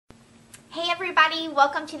Hey everybody,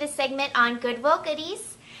 welcome to the segment on Goodwill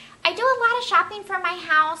Goodies. I do a lot of shopping for my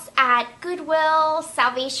house at Goodwill,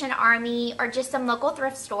 Salvation Army, or just some local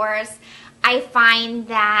thrift stores. I find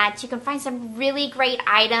that you can find some really great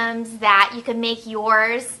items that you can make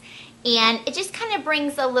yours, and it just kind of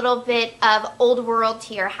brings a little bit of old world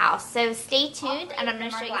to your house. So stay tuned, and I'm going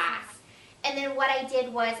to show you. And then what I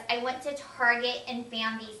did was I went to Target and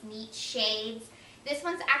found these neat shades. This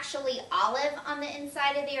one's actually olive on the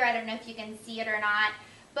inside of there. I don't know if you can see it or not.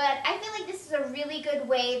 But I feel like this is a really good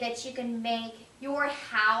way that you can make your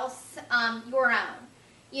house your own.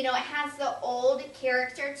 You know, it has the old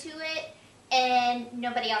character to it, and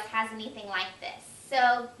nobody else has anything like this.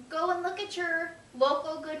 So go and look at your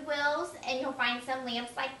local Goodwills, and you'll find some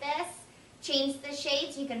lamps like this. Change the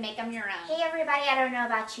shades, you can make them your own. Hey everybody, I don't know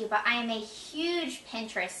about you, but I am a huge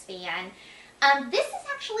Pinterest fan. This is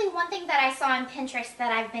actually one thing that I saw on Pinterest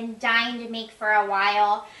that I've been dying to make for a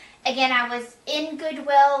while. Again, I was in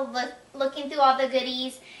Goodwill looking through all the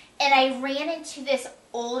goodies, and I ran into this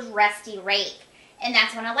old rusty rake. And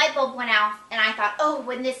that's when a light bulb went out, and I thought, oh,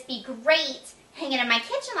 wouldn't this be great hanging in my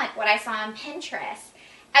kitchen like what I saw on Pinterest.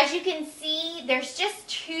 As you can see, there's just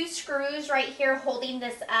two screws right here holding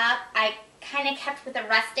this up. I kind of kept with a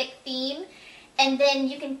rustic theme. And then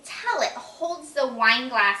you can tell it holds the wine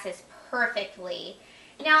glasses perfectly.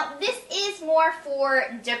 Now, this is more for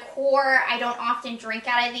decor. I don't often drink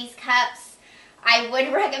out of these cups. I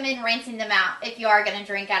would recommend rinsing them out if you are going to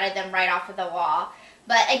drink out of them right off of the wall.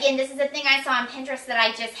 But again, this is a thing I saw on Pinterest that I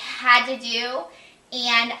just had to do,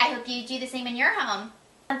 and I hope you do the same in your home.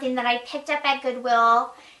 Something that I picked up at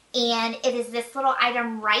Goodwill, and it is this little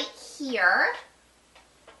item right here.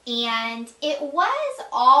 And it was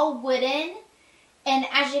all wooden. And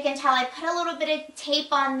as you can tell, I put a little bit of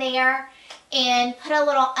tape on there and put a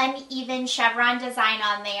little uneven chevron design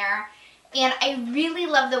on there. And I really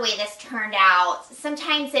love the way this turned out.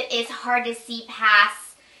 Sometimes it is hard to see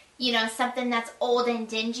past, you know, something that's old and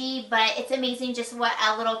dingy, but it's amazing just what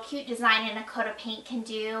a little cute design and a coat of paint can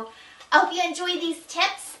do. I hope you enjoy these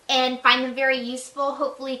tips and find them very useful.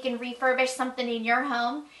 Hopefully you can refurbish something in your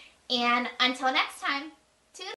home. And until next time.